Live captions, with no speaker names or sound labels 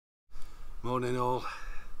Morning all,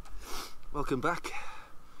 welcome back.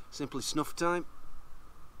 Simply snuff time.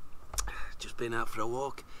 Just been out for a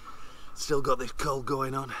walk, still got this cold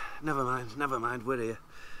going on. Never mind, we're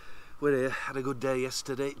here. Had a good day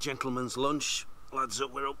yesterday, gentleman's lunch. Lads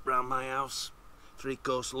we're up round my house,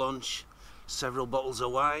 3-course lunch, several bottles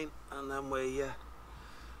of wine, and then we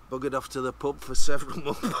buggered off to the pub for several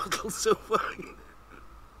more bottles of wine.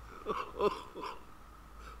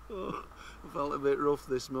 I felt a bit rough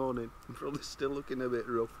this morning. I'm probably still looking a bit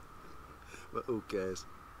rough, but who cares?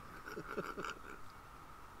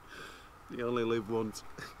 You only live once.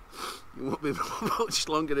 You won't be much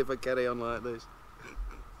longer if I carry on like this.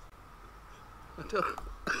 I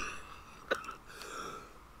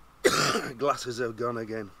don't... Glasses have gone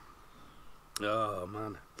again. Oh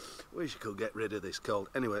man, wish I could get rid of this cold.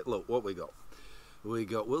 Anyway, look what we got. We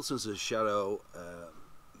got Wilson's Shadow,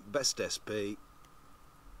 best SP.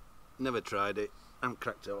 Never tried it, haven't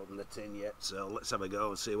cracked open the tin yet, so let's have a go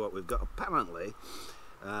and see what we've got. Apparently,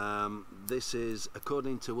 this is,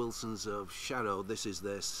 according to Wilson's of Shadow, this is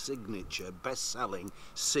their signature, best-selling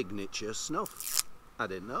signature snuff. I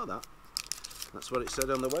didn't know that. That's what it said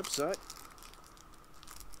on the website.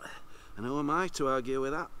 And who am I to argue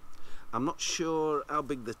with that? I'm not sure how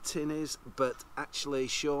big the tin is, but actually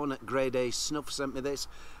Sean at Grade A Snuff sent me this.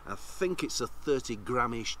 I think it's a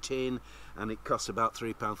 30-gram-ish tin, and it costs about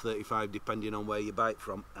 £3.35 depending on where you buy it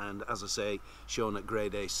from. And as I say, Sean at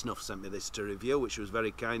Grade A Snuff sent me this to review, which was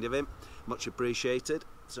very kind of him. Much appreciated.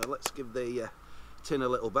 So let's give the tin a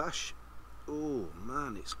little bash. Oh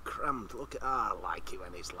man, it's crammed. Look at I like it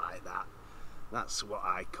when it's like that. That's what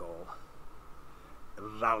I call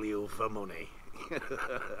value for money.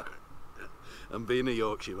 And being a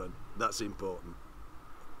Yorkshireman, that's important.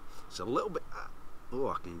 It's a little bit...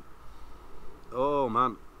 Oh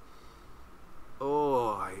man.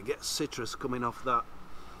 Oh, you get citrus coming off that.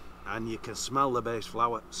 And you can smell the base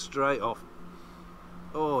flower straight off.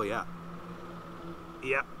 Oh yeah.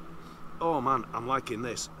 Yeah. Oh man, I'm liking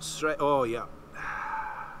this. Straight... Oh yeah.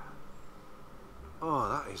 Oh,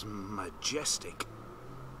 that is majestic.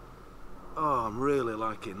 Oh, I'm really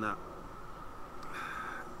liking that.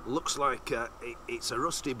 Looks like it's a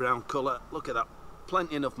rusty brown colour. Look at that,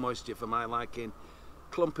 plenty enough moisture for my liking,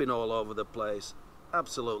 clumping all over the place.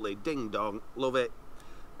 Absolutely ding dong, love it.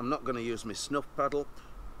 I'm not going to use my snuff paddle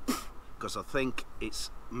because I think it's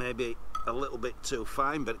maybe a little bit too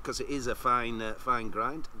fine, but because it is a fine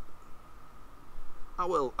grind,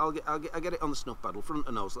 I'll get it on the snuff paddle, front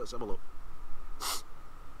and nose. Let's have a look.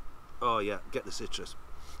 Oh yeah, get the citrus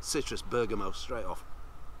bergamot straight off.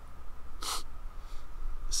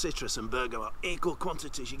 Citrus and bergamot, equal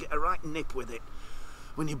quantities. You get a right nip with it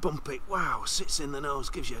when you bump it. Wow, sits in the nose,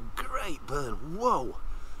 gives you a great burn. Whoa,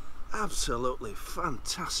 absolutely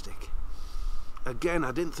fantastic. Again,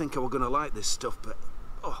 I didn't think I was going to like this stuff, but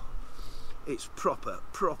oh, it's proper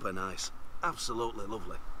nice. Absolutely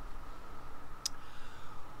lovely.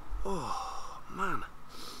 Oh man,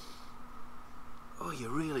 oh, you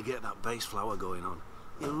really get that base flower going on.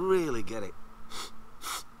 You really get it.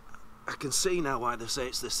 I can see now why they say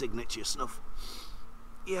it's the signature snuff.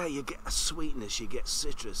 Yeah, you get a sweetness, you get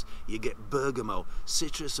citrus, you get bergamot.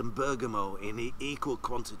 Citrus and bergamot in equal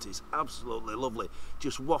quantities. Absolutely lovely.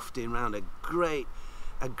 Just wafting around a great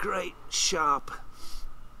sharp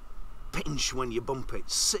pinch when you bump it.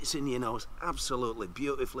 Sits in your nose absolutely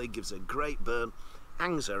beautifully, gives a great burn,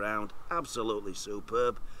 hangs around, absolutely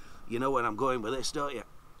superb. You know where I'm going with this, don't you?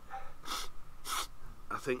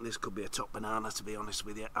 I think this could be a top banana, to be honest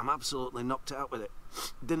with you. I'm absolutely knocked out with it.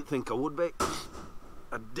 Didn't think I would be.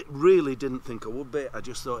 Really didn't think I would be. I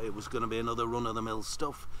just thought it was going to be another run-of-the-mill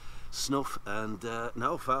snuff, and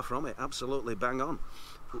no, far from it. Absolutely bang on.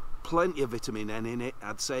 Plenty of vitamin N in it.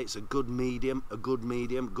 I'd say it's a good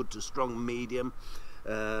to strong medium.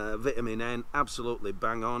 Vitamin N, absolutely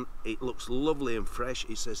bang on. It looks lovely and fresh.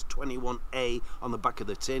 It says 21A on the back of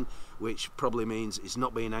the tin, which probably means it's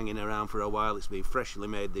not been hanging around for a while. It's been freshly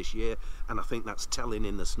made this year, and I think that's telling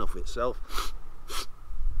in the snuff itself.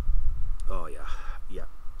 Oh yeah.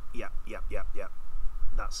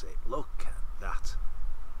 That's it. Look at that.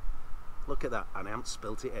 Look at that, and I haven't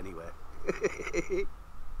spilt it anywhere.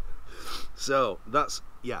 So that's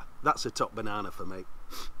a top banana for me.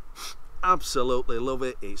 Absolutely love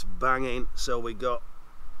it. It's banging. So we got...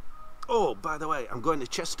 Oh, by the way, I'm going to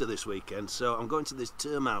Chester this weekend, so I'm going to this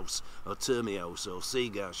Termhouse or Termios or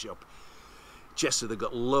cigar shop Chester, they've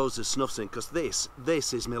got loads of snuffs in, because this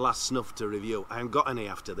is my last snuff to review. I haven't got any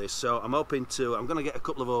after this, so I'm going to get a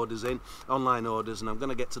couple of orders in, online orders, and I'm going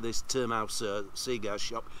to get to this Termhouse cigar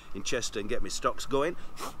shop in Chester and get my stocks going.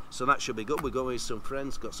 So that should be good. We're going with some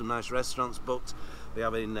friends, got some nice restaurants booked. We're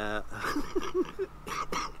having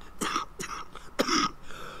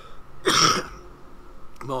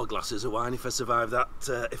more glasses of wine if I survive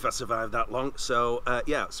that long. So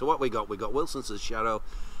yeah, so what we got Wilson's Shadow,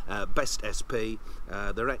 Best SP.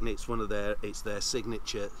 They reckon it's their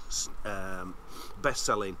signature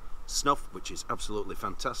best-selling snuff, which is absolutely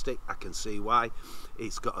fantastic. I can see why.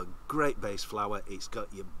 It's got a great base flower, it's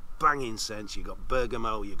got your banging scents, you got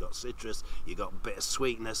bergamot, you got citrus, you got a bit of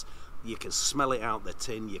sweetness, you can smell it out the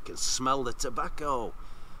tin, you can smell the tobacco.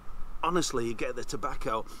 Honestly, you get the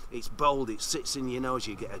tobacco, it's bold, it sits in your nose,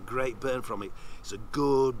 you get a great burn from it. It's a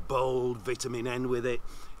good, bold vitamin N with it,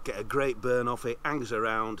 get a great burn off it, hangs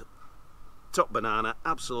around, top banana,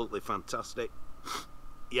 absolutely fantastic.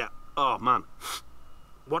 Yeah, oh man,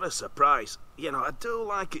 what a surprise. You know, I do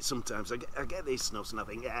like it sometimes. I get these snuffs and I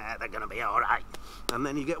think, yeah, they're going to be alright. And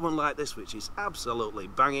then you get one like this, which is absolutely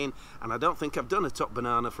banging. And I don't think I've done a top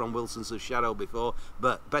banana from Wilson's Shadow before,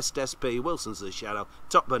 but Best SP, Wilson's Shadow,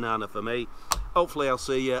 top banana for me. Hopefully I'll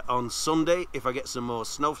see you on Sunday if I get some more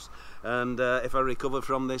snuffs, and if I recover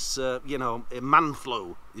from this, you know, man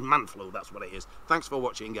flu, that's what it is. Thanks for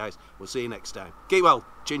watching, guys. We'll see you next time. Keep well.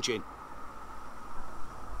 Chin chin.